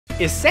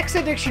Is sex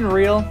addiction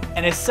real?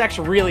 And is sex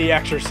really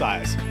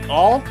exercise?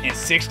 All in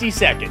 60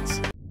 seconds.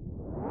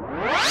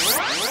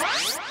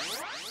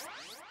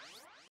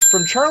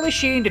 From Charlie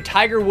Sheen to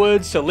Tiger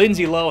Woods to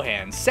Lindsay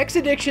Lohan, sex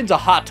addiction's a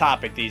hot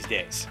topic these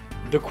days.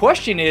 The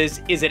question is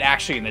it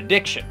actually an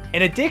addiction?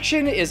 An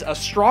addiction is a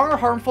strong or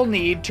harmful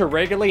need to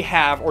regularly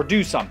have or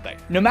do something.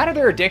 No matter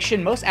their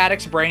addiction, most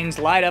addicts' brains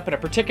light up in a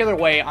particular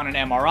way on an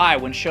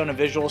MRI when shown a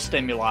visual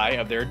stimuli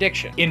of their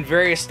addiction. In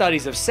various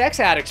studies of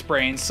sex addicts'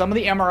 brains, some of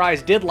the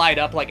MRIs did light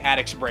up like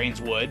addicts'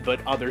 brains would, but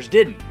others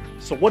didn't.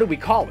 So what do we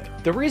call it?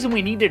 The reason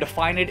we need to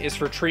define it is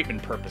for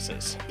treatment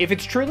purposes. If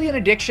it's truly an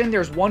addiction,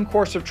 there's one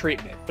course of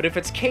treatment, but if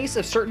it's a case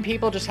of certain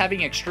people just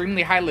having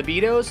extremely high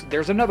libidos,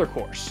 there's another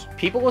course.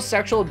 People with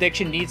sexual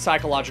addiction need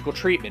psychological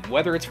treatment,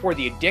 whether it's for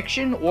the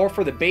addiction or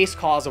for the base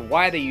cause of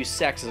why they use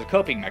sex as a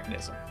coping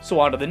mechanism.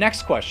 So on to the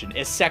next question,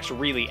 is sex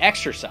really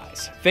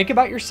exercise? Think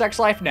about your sex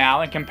life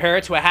now and compare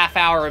it to a half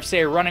hour of,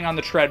 say, running on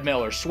the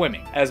treadmill or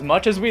swimming. As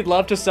much as we'd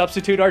love to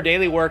substitute our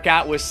daily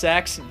workout with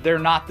sex, they're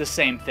not the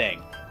same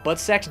thing. But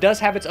sex does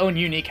have its own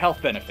unique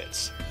health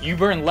benefits. You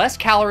burn less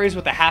calories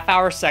with a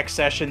half-hour sex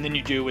session than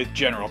you do with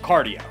general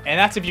cardio. And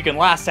that's if you can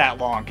last that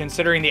long,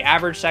 considering the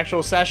average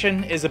sexual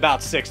session is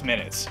about 6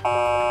 minutes.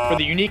 For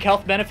the unique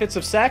health benefits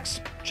of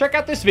sex, check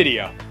out this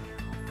video.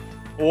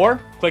 Or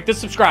click the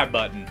subscribe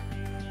button.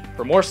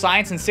 For more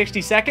science in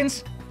 60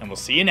 seconds, and we'll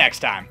see you next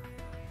time.